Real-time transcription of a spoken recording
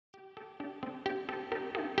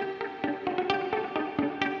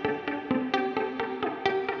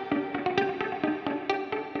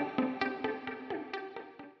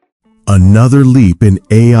Another leap in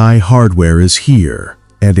AI hardware is here,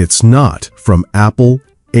 and it's not from Apple,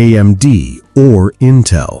 AMD, or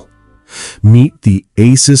Intel. Meet the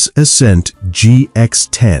Asus Ascent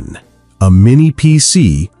GX10, a mini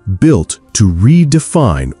PC built to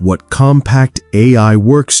redefine what compact AI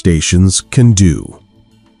workstations can do.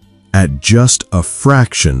 At just a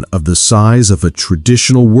fraction of the size of a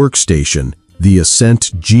traditional workstation, the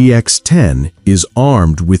Ascent GX10 is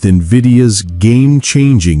armed with Nvidia's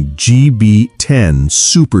game-changing GB10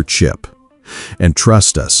 superchip. And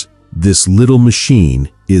trust us, this little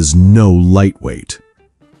machine is no lightweight.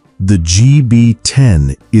 The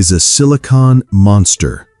GB10 is a silicon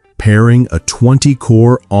monster, pairing a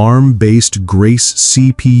 20-core ARM-based Grace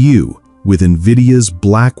CPU with Nvidia's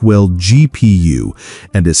Blackwell GPU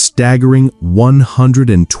and a staggering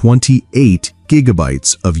 128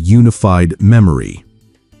 gigabytes of unified memory.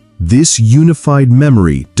 This unified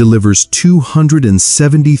memory delivers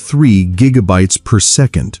 273 gigabytes per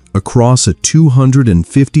second across a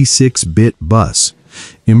 256-bit bus.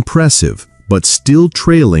 Impressive, but still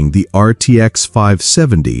trailing the RTX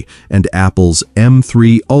 570 and Apple's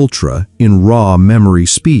M3 Ultra in raw memory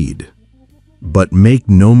speed. But make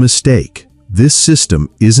no mistake, this system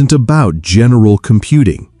isn't about general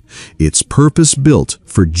computing. It's purpose-built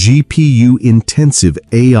for GPU-intensive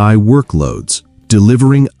AI workloads,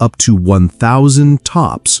 delivering up to 1,000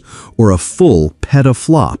 TOPS or a full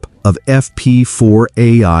petaflop of FP4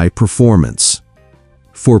 AI performance.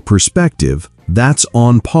 For perspective, that's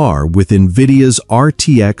on par with Nvidia's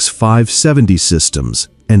RTX 570 systems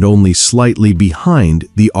and only slightly behind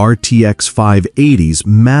the RTX 580's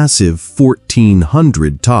massive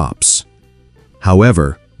 1,400 TOPS.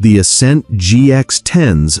 However, the Ascent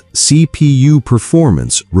GX10's CPU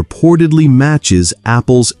performance reportedly matches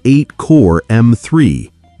Apple's 8-core M3,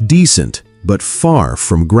 decent but far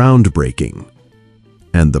from groundbreaking.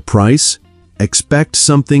 And the price? Expect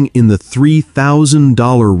something in the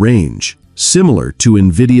 $3,000 range, similar to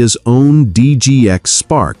Nvidia's own DGX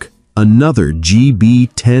Spark, another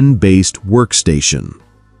GB10-based workstation.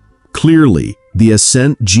 Clearly, the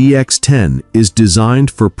Ascent GX10 is designed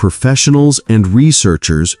for professionals and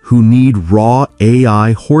researchers who need raw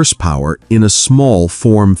AI horsepower in a small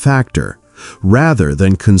form factor, rather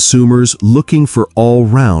than consumers looking for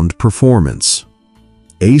all-round performance.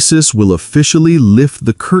 Asus will officially lift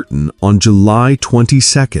the curtain on July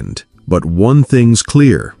 22nd, but one thing's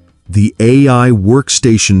clear: the AI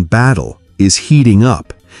workstation battle is heating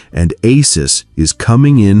up, and Asus is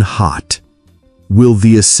coming in hot. Will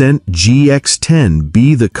the Ascent GX10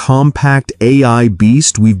 be the compact AI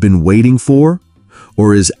beast we've been waiting for?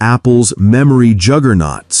 Or is Apple's memory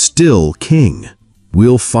juggernaut still king?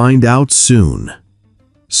 We'll find out soon.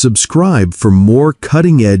 Subscribe for more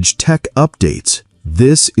cutting-edge tech updates.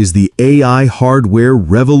 This is the AI hardware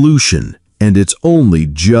revolution, and it's only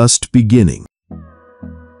just beginning.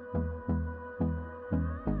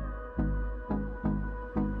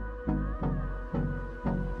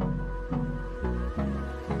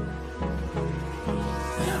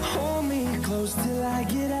 Hold me close.